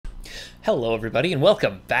Hello everybody and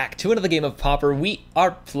welcome back to another game of Pauper. We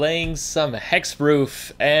are playing some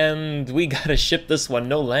Hexproof and we gotta ship this one,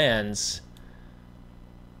 no lands.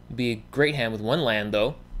 Be a great hand with one land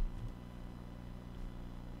though.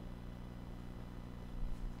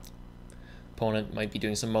 Opponent might be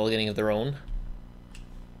doing some mulliganing of their own.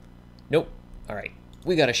 Nope. Alright,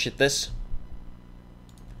 we gotta ship this.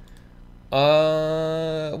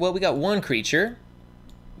 Well, we got one creature.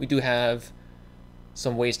 We do have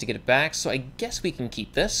some ways to get it back, so I guess we can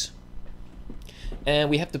keep this. And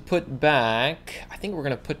we have to put back, I think we're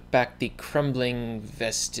going to put back the Crumbling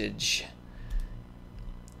Vestige.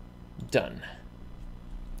 Done.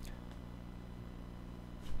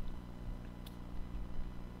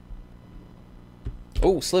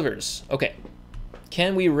 Oh, Slivers. Okay.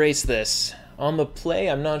 Can we race this? On the play,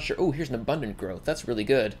 I'm not sure. Oh, here's an Abundant Growth. That's really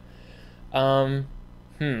good. Yeah,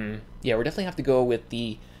 we definitely have to go with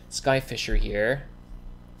the Skyfisher here.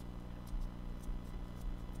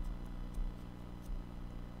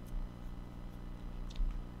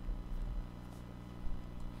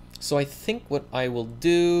 So I think what I will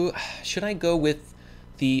do, should I go with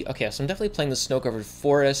the, okay, so I'm definitely playing the Snow-Covered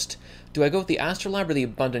Forest. Do I go with the Astrolabe or the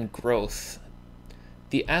Abundant Growth?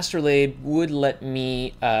 The Astrolabe would let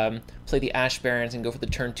me play the Ash Barrens and go for the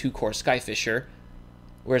turn 2 core Skyfisher,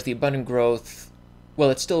 whereas the Abundant Growth,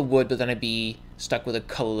 well, it still would, but then I'd be stuck with a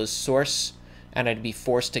colorless source, and I'd be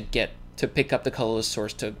forced to pick up the colorless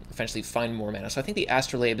source to eventually find more mana. So I think the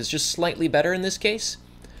Astrolabe is just slightly better in this case.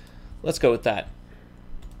 Let's go with that.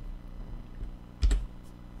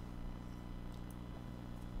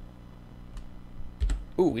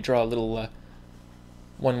 Ooh, we draw a little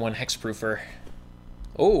 1/1 Hexproofer.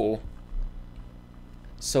 Oh.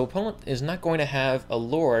 So opponent is not going to have a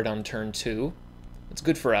Lord on turn 2. That's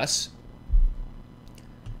good for us.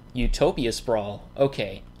 Utopia Sprawl.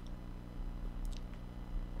 Okay.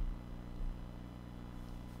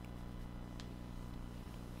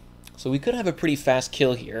 So we could have a pretty fast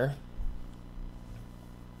kill here.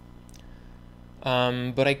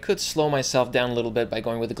 But I could slow myself down a little bit by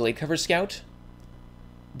going with the Gladecover Scout.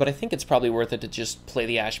 But I think it's probably worth it to just play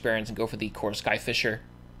the Ash Barrens and go for the core Skyfisher.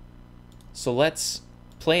 So let's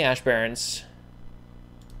play Ash Barrens,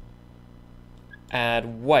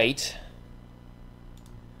 add white,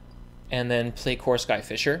 and then play core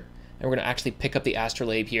Skyfisher. And we're going to actually pick up the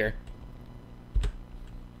Astrolabe here.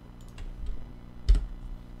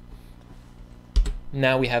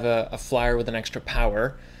 Now we have a flyer with an extra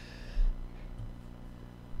power.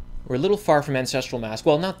 We're a little far from Ancestral Mask.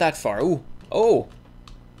 Well, not that far. Ooh. Oh!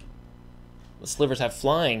 The Slivers have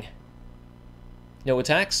flying. No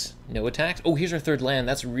attacks? No attacks. Oh, here's our third land.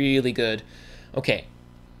 That's really good. Okay.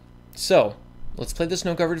 So, let's play the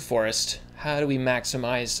Snow-Covered Forest. How do we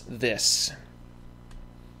maximize this?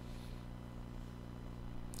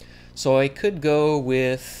 So I could go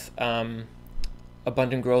with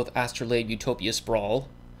Abundant Growth, Astrolabe, Utopia Sprawl.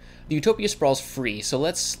 The Utopia Sprawl's free, so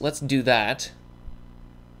let's do that.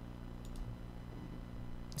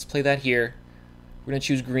 Let's play that here. We're going to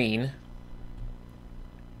choose green.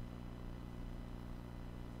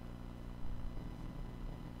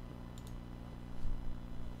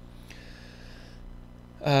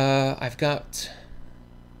 I've got...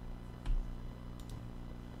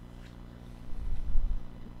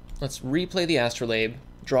 Let's replay the Astrolabe,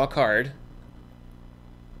 draw a card.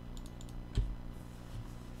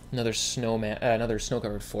 Another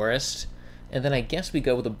Snow-Covered Forest. And then I guess we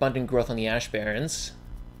go with Abundant Growth on the Ash Barrens.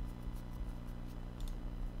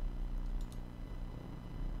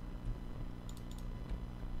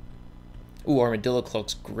 Ooh, Armadillo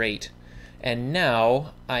Cloak's great. And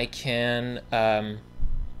now I can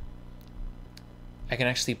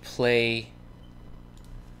actually play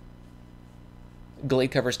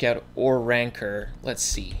Gladecover Scout or Rancor. Let's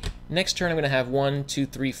see. Next turn I'm going to have 1, 2,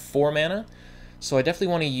 3, 4 mana. So I definitely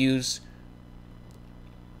want to use...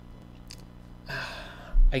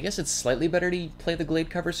 I guess it's slightly better to play the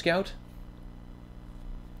Gladecover Scout.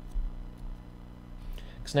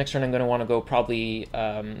 Because next turn I'm going to want to go probably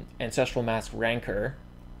Ancestral Mask Rancor.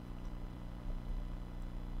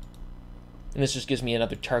 And this just gives me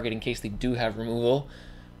another target in case they do have removal.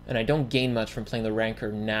 And I don't gain much from playing the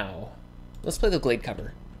Rancor now. Let's play the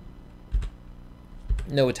Gladecover.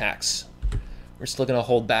 No attacks. We're still going to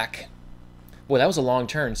hold back. Boy, that was a long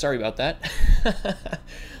turn. Sorry about that.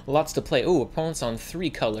 Lots to play. Oh, opponent's on 3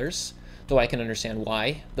 colors. Though I can understand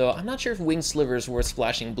why. Though I'm not sure if Winged Slivers worth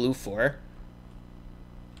splashing blue for.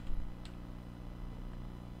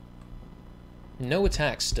 No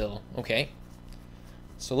attacks still. Okay.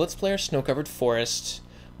 So let's play our Snow-Covered Forest.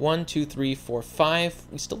 1, 2, 3, 4, 5.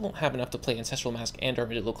 We still don't have enough to play Ancestral Mask and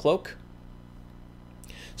Armadillo Cloak.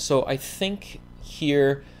 So I think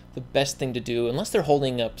here the best thing to do, unless they're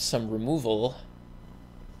holding up some removal,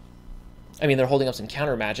 I mean, they're holding up some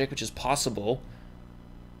counter magic, which is possible.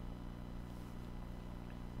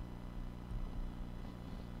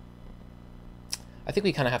 I think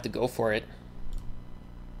we kind of have to go for it.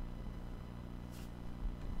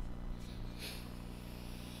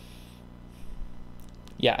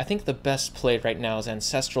 Yeah, I think the best play right now is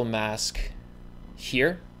Ancestral Mask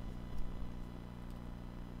here.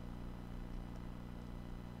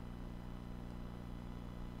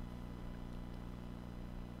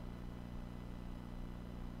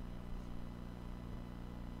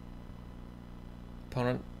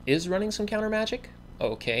 Opponent is running some counter magic.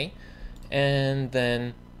 Okay. And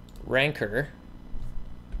then Rancor.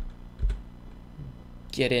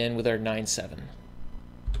 Get in with our 9/7.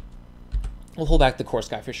 We'll hold back the Core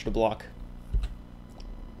Skyfisher to block.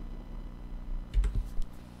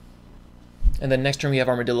 And then next turn we have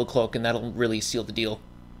Armadillo Cloak, and that'll really seal the deal.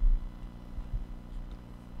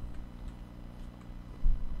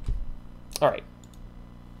 Alright.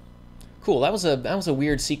 Cool, that was a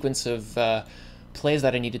weird sequence of plays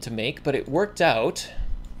that I needed to make, but it worked out.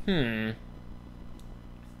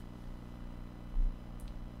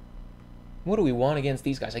 What do we want against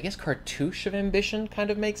these guys? I guess Cartouche of Ambition kind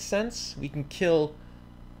of makes sense. We can kill,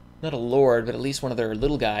 not a Lord, but at least one of their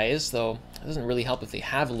little guys, though it doesn't really help if they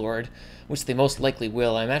have a Lord, which they most likely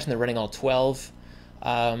will. I imagine they're running all 12.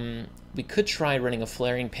 We could try running a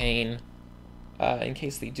Flaring Pain in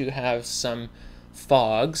case they do have some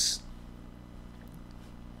fogs.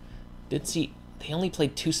 Did see they only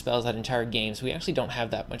played 2 spells that entire game, so we actually don't have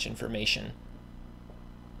that much information.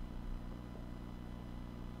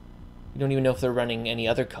 We don't even know if they're running any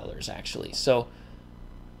other colors, actually. So,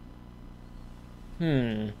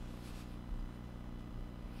 do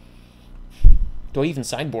I even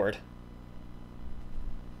sideboard?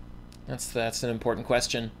 That's an important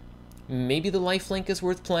question. Maybe the lifelink is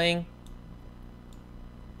worth playing.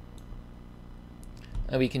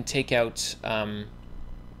 And we can take out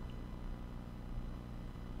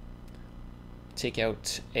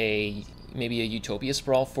maybe a Utopia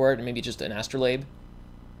Sprawl for it, or maybe just an Astrolabe.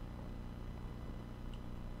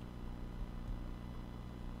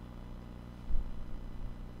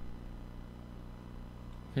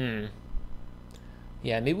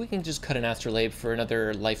 Yeah, maybe we can just cut an Astrolabe for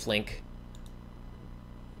another lifelink,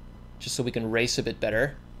 just so we can race a bit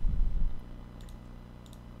better.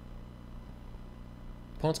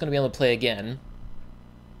 Opponent's going to be able to play again.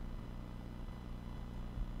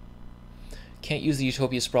 Can't use the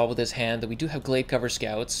Utopia Sprawl with his hand, but we do have Glade Cover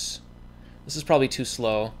Scouts. This is probably too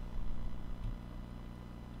slow.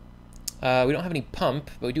 We don't have any pump,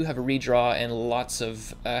 but we do have a redraw and lots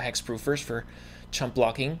of hexproofers for chump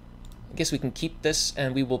blocking. I guess we can keep this,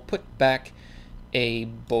 and we will put back a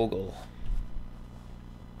Bogle.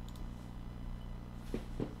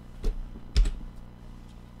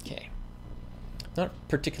 Okay. Not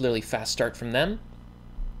particularly fast start from them.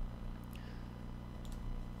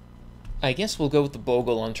 I guess we'll go with the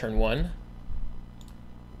Bogle on turn 1.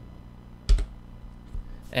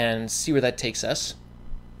 And see where that takes us.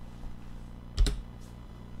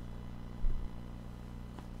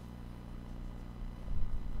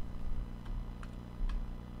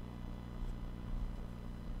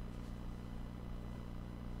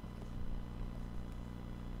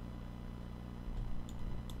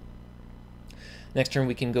 Next turn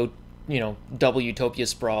we can go, double Utopia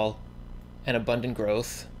Sprawl and Abundant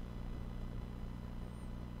Growth.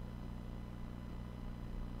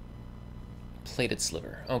 Plated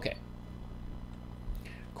Sliver. Okay.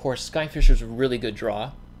 Of course, Skyfisher's a really good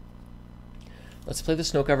draw. Let's play the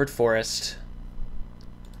Snow-Covered Forest.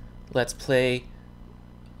 Let's play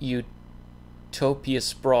Utopia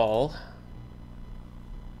Sprawl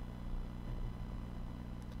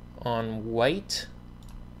on white.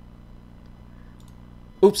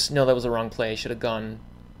 Oops, no, that was the wrong play. I should have gone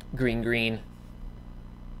green.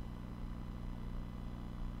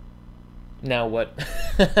 Now what?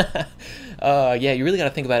 Yeah, you really got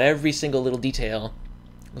to think about every single little detail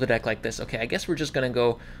with a deck like this. Okay, I guess we're just going to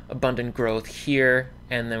go Abundant Growth here,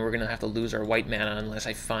 and then we're going to have to lose our white mana unless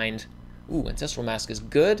I find... Ooh, Ancestral Mask is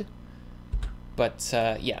good. But,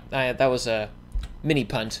 yeah, that was a mini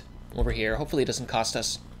punt over here. Hopefully it doesn't cost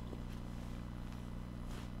us.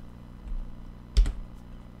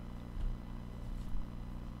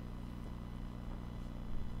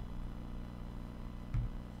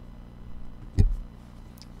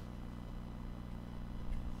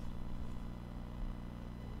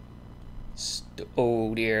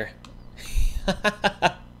 Oh dear.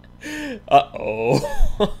 Uh-oh.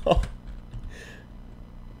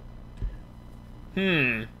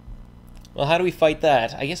 Well, how do we fight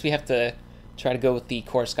that? I guess we have to try to go with the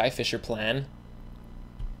core Skyfisher plan.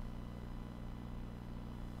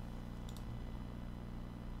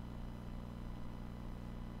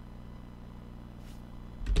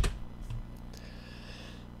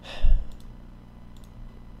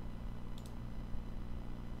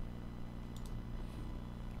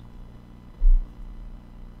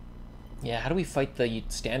 Yeah, how do we fight the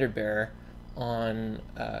standard bearer on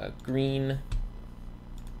green?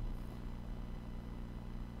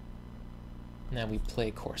 Now we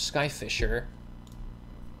play core Skyfisher.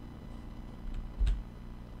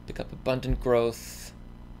 Pick up abundant growth.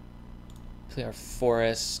 Play our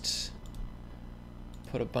forest.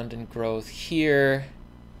 Put abundant growth here.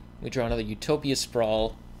 We draw another Utopia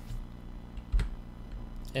Sprawl.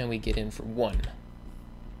 And we get in for 1.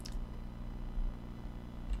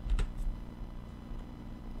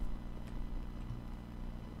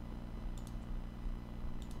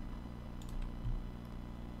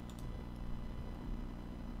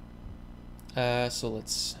 So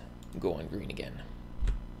let's go on green again.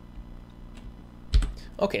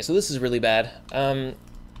 Okay, so this is really bad.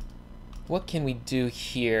 What can we do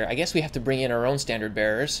here? I guess we have to bring in our own standard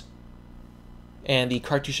bearers. And the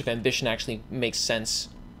Cartouche of Ambition actually makes sense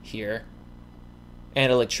here.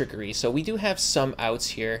 And Electrickery. So we do have some outs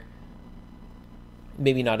here.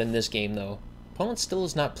 Maybe not in this game, though. Opponent still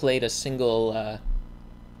has not played a single...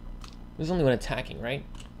 There's only one attacking, right?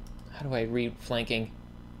 How do I read flanking?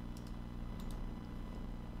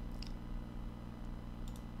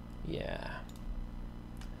 Yeah.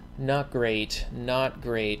 Not great. Not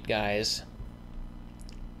great, guys.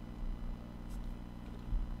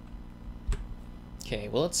 Okay,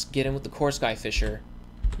 well, let's get in with the core Skyfisher.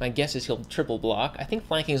 My guess is he'll triple block. I think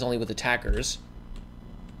flanking is only with attackers.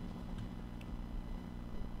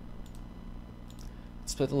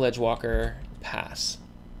 Split the Ledgewalker. Pass.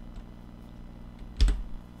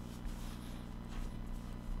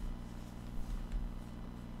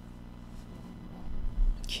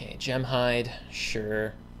 Okay, Gemhide,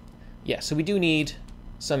 sure. Yeah, so we do need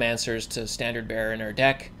some answers to Standard Bearer in our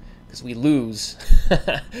deck, because we lose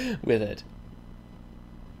with it.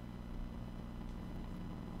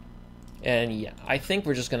 And yeah, I think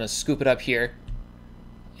we're just going to scoop it up here.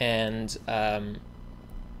 And,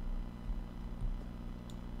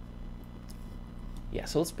 yeah,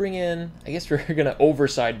 so let's bring in, I guess we're going to over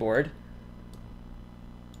sideboard.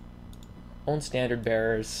 Own Standard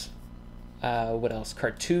Bearers. What else?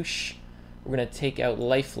 Cartouche. We're going to take out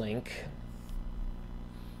Lifelink.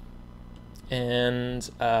 And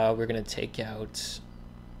we're going to take out...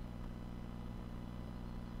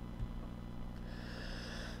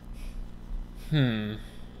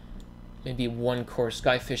 Maybe 1 core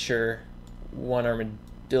Skyfisher, 1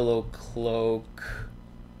 Armadillo Cloak.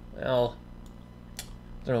 Well, I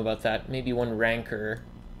don't know about that. Maybe 1 Rancor.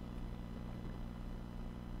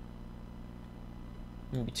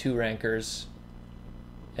 Maybe 2 Rancors.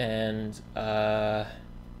 And,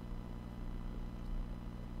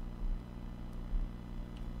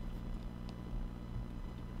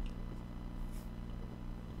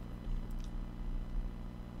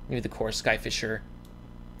 maybe the core Skyfisher.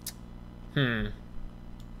 Or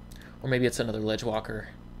maybe it's another Ledgewalker.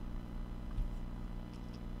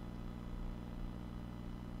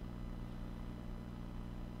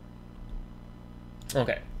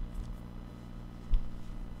 Okay.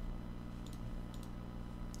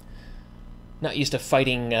 Not used to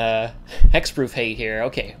fighting Hexproof hay here.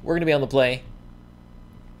 Okay, we're going to be on the play.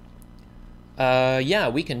 Yeah,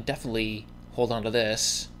 we can definitely hold on to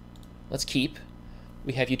this. Let's keep.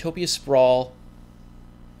 We have Utopia Sprawl.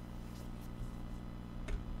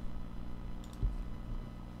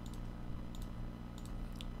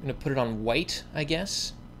 I'm going to put it on white, I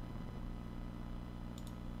guess.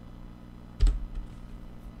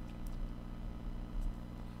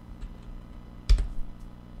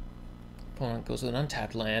 Opponent goes with an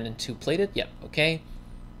untapped land and 2 plated. Yep, okay.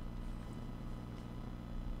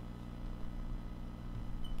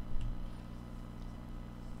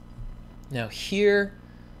 Now here,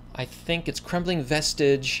 I think it's Crumbling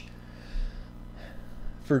Vestige.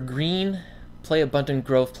 For green, play Abundant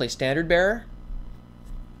Growth, play Standard Bearer.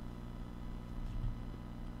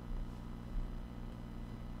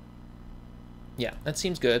 Yeah, that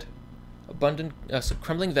seems good. So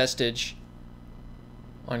Crumbling Vestige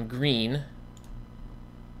on green.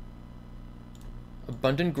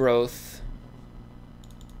 Abundant Growth.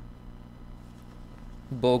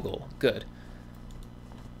 Bogle, good.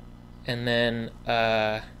 And then,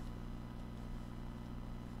 yeah,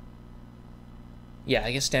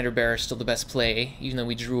 I guess Standard Bearer is still the best play, even though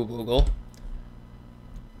we drew a Bogle.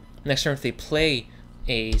 Next turn, if they play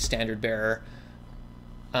a standard bearer,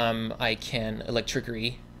 I can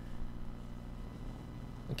Electrickery.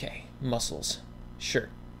 Okay, muscles. Sure.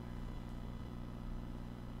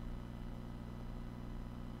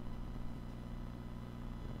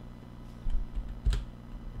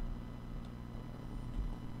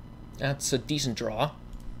 That's a decent draw.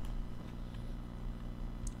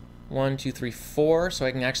 1, 2, 3, 4. So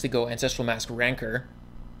I can actually go Ancestral Mask Rancor.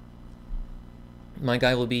 My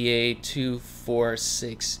guy will be a 2, 4,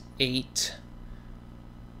 6, 8.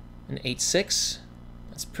 An 8, 6.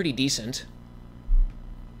 That's pretty decent.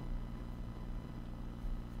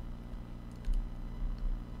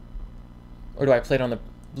 Or do I play it on the?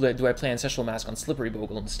 Do I play Ancestral Mask on Slippery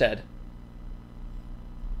Bogle instead?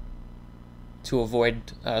 To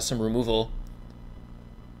avoid some removal.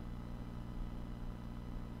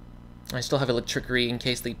 I still have Electrickery in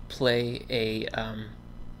case they play a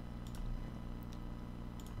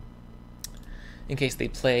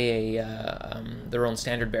their own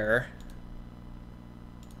standard bearer.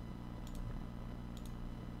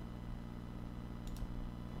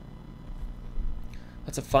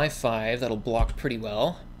 That's a 5/5. That'll block pretty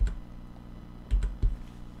well.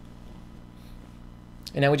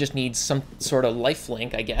 And now we just need some sort of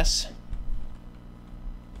lifelink, I guess.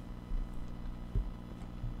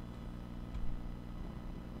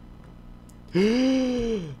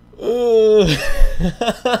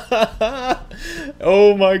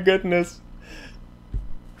 Oh my goodness.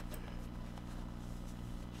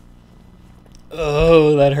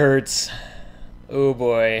 Oh, that hurts. Oh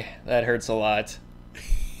boy, that hurts a lot.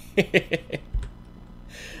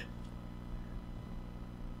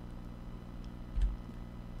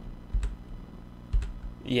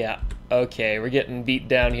 Yeah, okay, we're getting beat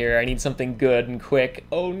down here. I need something good and quick.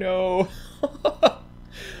 Oh no.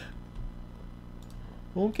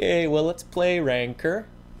 Okay, well, let's play Rancor.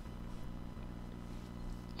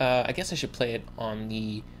 I guess I should play it on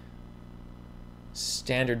the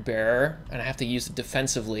standard bearer, and I have to use it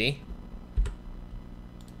defensively.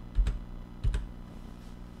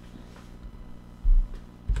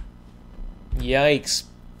 Yikes.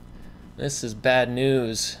 This is bad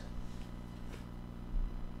news.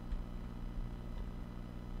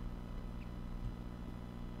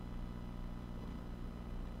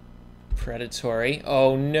 Predatory.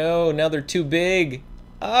 Oh no, now they're too big.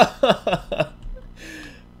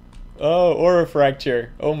 Oh, Aura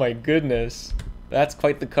Fracture. Oh my goodness. That's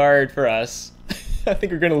quite the card for us. I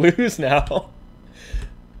think we're gonna lose now.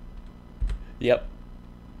 Yep.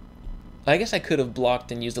 I guess I could have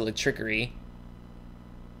blocked and used Electrickery.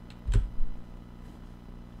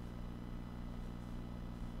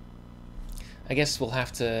 I guess that'll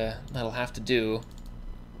have to do.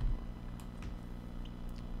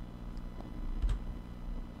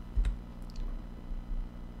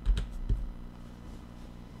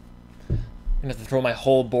 I'm gonna have to throw my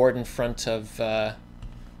whole board in front of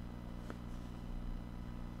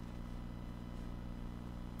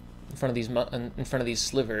these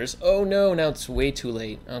slivers. Oh no, now it's way too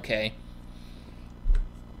late. Okay.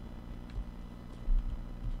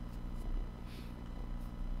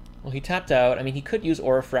 Well, he tapped out. I mean, he could use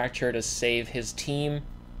Aura Fracture to save his team.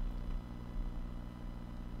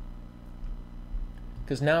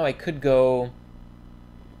 Because now I could go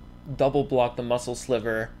double block the Muscle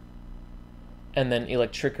Sliver and then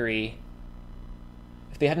Electrickery.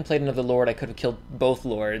 If they hadn't played another Lord, I could have killed both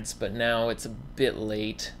Lords, but now it's a bit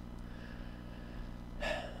late.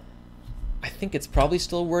 I think it's probably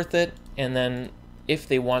still worth it, and then if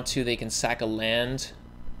they want to, they can sack a land.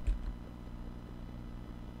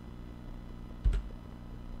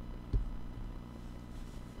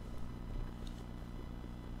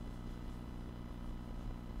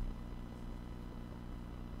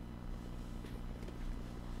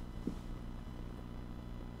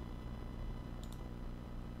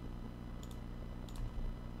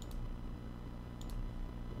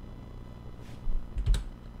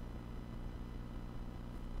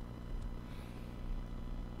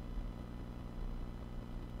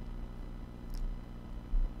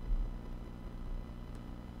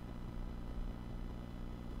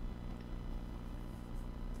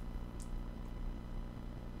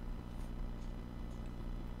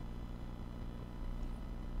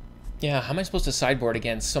 Yeah, how am I supposed to sideboard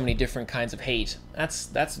against so many different kinds of hate? That's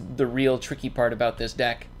the real tricky part about this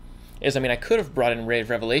deck. I mean, I could have brought in Ray of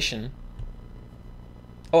Revelation.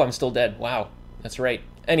 Oh, I'm still dead. Wow, that's right.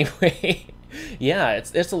 Anyway, yeah,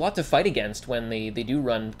 it's a lot to fight against when they do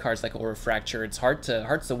run cards like Aura Fracture. It's hard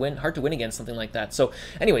to win against something like that. So,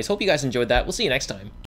 anyways, hope you guys enjoyed that. We'll see you next time.